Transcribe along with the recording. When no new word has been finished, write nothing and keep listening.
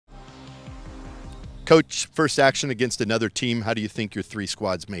Coach, first action against another team, how do you think your three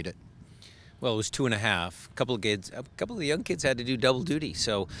squads made it? Well, it was 2.5. A couple of the young kids had to do double duty,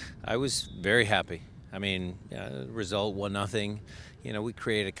 so I was very happy. I mean, result 1-0. We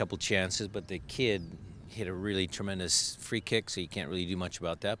created a couple chances, but the kid hit a really tremendous free kick, so you can't really do much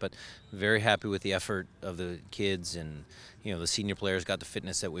about that. But very happy with the effort of the kids, and the senior players got the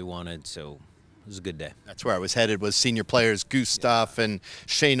fitness that we wanted, so it was a good day. That's where I was headed, was senior players, Gustav and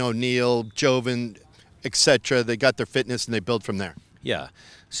Shane O'Neill, Joven, etc. They got their fitness and they build from there. Yeah,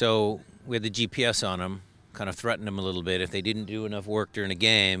 so we had the GPS on them, kind of threatened them a little bit. If they didn't do enough work during a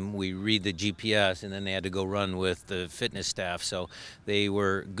game, we read the GPS, and then they had to go run with the fitness staff. So they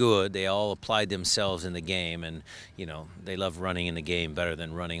were good. They all applied themselves in the game, and they love running in the game better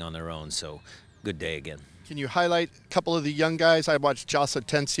than running on their own. So good day again. Can you highlight a couple of the young guys? I watched Joss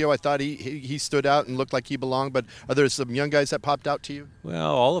Atencio. I thought he stood out and looked like he belonged, but are there some young guys that popped out to you?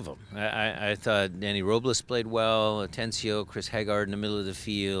 Well, all of them. I thought Danny Robles played well, Atencio, Chris Haggard in the middle of the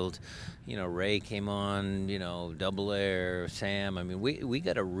field. Ray came on, Double Air, Sam. I mean, we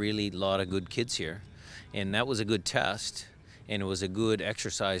got a really lot of good kids here, and that was a good test, and it was a good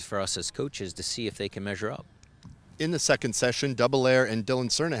exercise for us as coaches to see if they can measure up. In the second session, Double Air and Dylan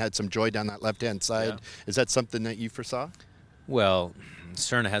Cerna had some joy down that left-hand side. Yeah. Is that something that you foresaw? Well,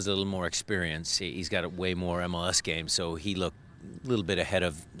 Cerna has a little more experience. He's got a way more MLS games, so he looked a little bit ahead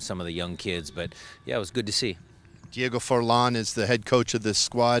of some of the young kids. But, yeah, it was good to see. Diego Forlan is the head coach of this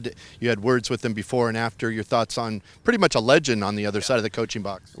squad. You had words with him before and after. Your thoughts on pretty much a legend on the other side of the coaching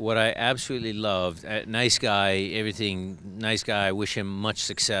box. What I absolutely loved, nice guy, everything, nice guy. I wish him much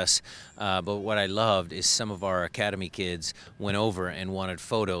success. But what I loved is some of our academy kids went over and wanted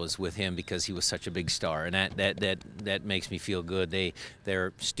photos with him because he was such a big star, and that makes me feel good.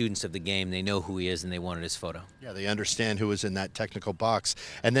 They're students of the game. They know who he is, and they wanted his photo. Yeah, they understand who is in that technical box.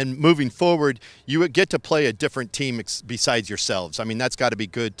 And then moving forward, you get to play a different team besides yourselves. I mean, that's got to be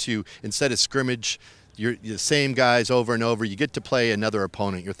good too. Instead of scrimmage, you're the same guys over and over. You get to play another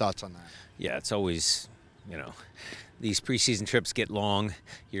opponent. Your thoughts on that? Yeah, it's always, these preseason trips get long.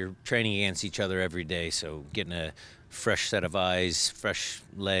 You're training against each other every day, so getting a fresh set of eyes, fresh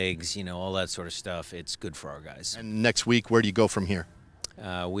legs, all that sort of stuff, it's good for our guys. And next week, where do you go from here?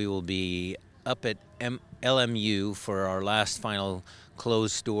 We will be up at LMU for our last final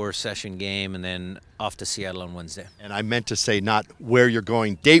closed door session game, and then off to Seattle on Wednesday. And I meant to say not where you're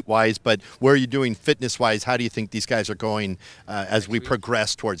going date-wise, but where you're doing fitness-wise. How do you think these guys are going as we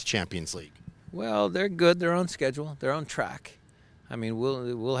progress towards Champions League? Well, they're good. They're on schedule. They're on track. I mean,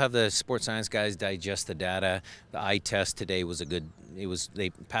 we'll have the sports science guys digest the data. The eye test today was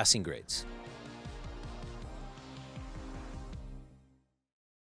passing grades.